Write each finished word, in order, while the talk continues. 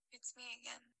it's me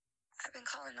again. I've been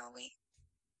calling all week.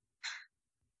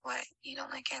 What, you don't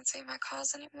like answering my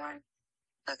calls anymore?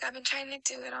 Look, I've been trying to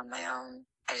do it on my own.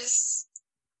 I just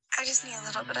need a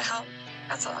little bit of help.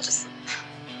 That's all, just a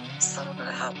little bit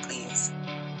of help, please.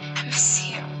 I miss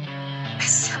you. I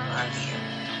still love you.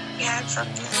 We had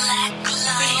something.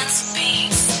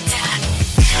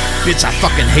 Bitch, I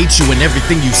fucking hate you and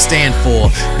everything you stand for.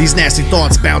 These nasty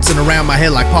thoughts bouncing around my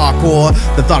head like parkour.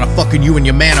 The thought of fucking you and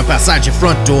your man up outside your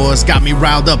front doors got me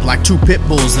riled up like two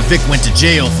pitbulls that Vick went to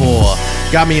jail for.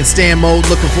 Got me in stand mode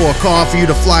looking for a car for you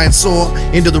to fly and soar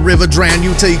into the river, drown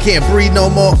you till you can't breathe no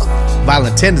more.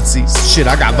 Violent tendencies, shit,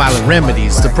 I got violent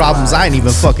remedies. The problems I ain't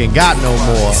even fucking got no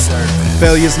more.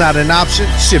 Failure's not an option,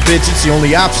 shit bitch, it's the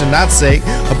only option I'd say.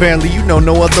 Apparently you know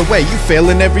no other way, you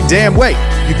fail in every damn way.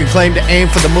 You can claim to aim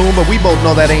for the moon, but we both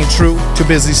know that ain't true. Too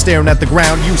busy staring at the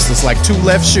ground, useless like two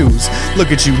left shoes. Look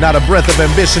at you, not a breath of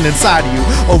ambition inside of you.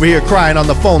 Over here crying on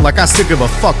the phone like I still give a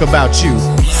fuck about you.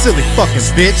 Silly fucking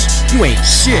bitch, you ain't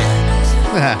shit.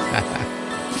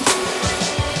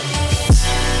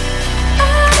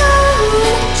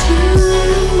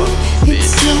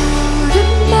 It's your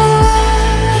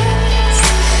demise.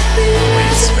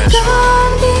 There's a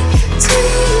dawn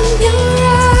between your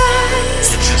eyes.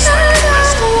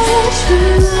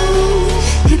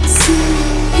 It's in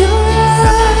your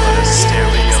eyes.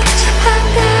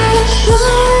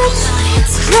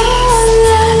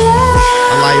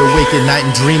 I lie awake at night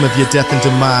and dream of your death and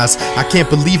demise. I can't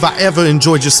believe I ever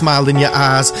enjoyed your smile in your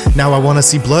eyes. Now I wanna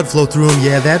see blood flow through them,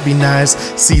 yeah, that'd be nice.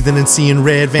 Seething and seeing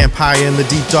red, vampire in the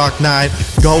deep dark night.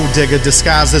 Golddigger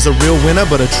disguised as a real winner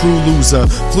but a true loser.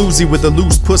 Flosey with a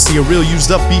loose pussy, a real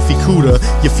used up beefy cooter.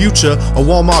 Your future, a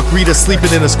Walmart greeter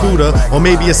sleeping in a scooter. Or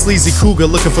maybe a sleazy cougar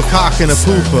looking for cock and a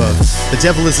pooper. The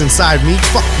devil is inside me,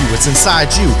 fuck you, it's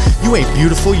inside you. You ain't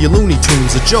beautiful, you're Looney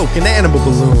Tunes, a joke, an animal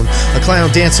balloon. A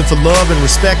clown dancing for love and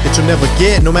respect that you'll never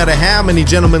get. No matter how many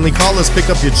gentlemanly callers pick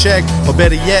up your check. Or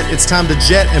better yet, it's time to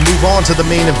jet and move on to the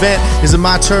main event. Is it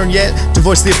my turn yet to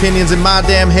voice the opinions in my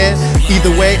damn head? Either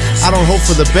way, I don't hope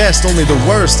for the best, only the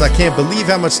worst. I can't believe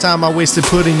how much time I wasted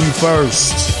putting you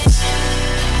first.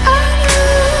 I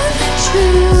know the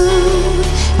truth.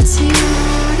 It's your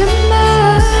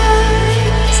demise.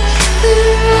 The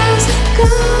rise of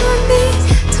God.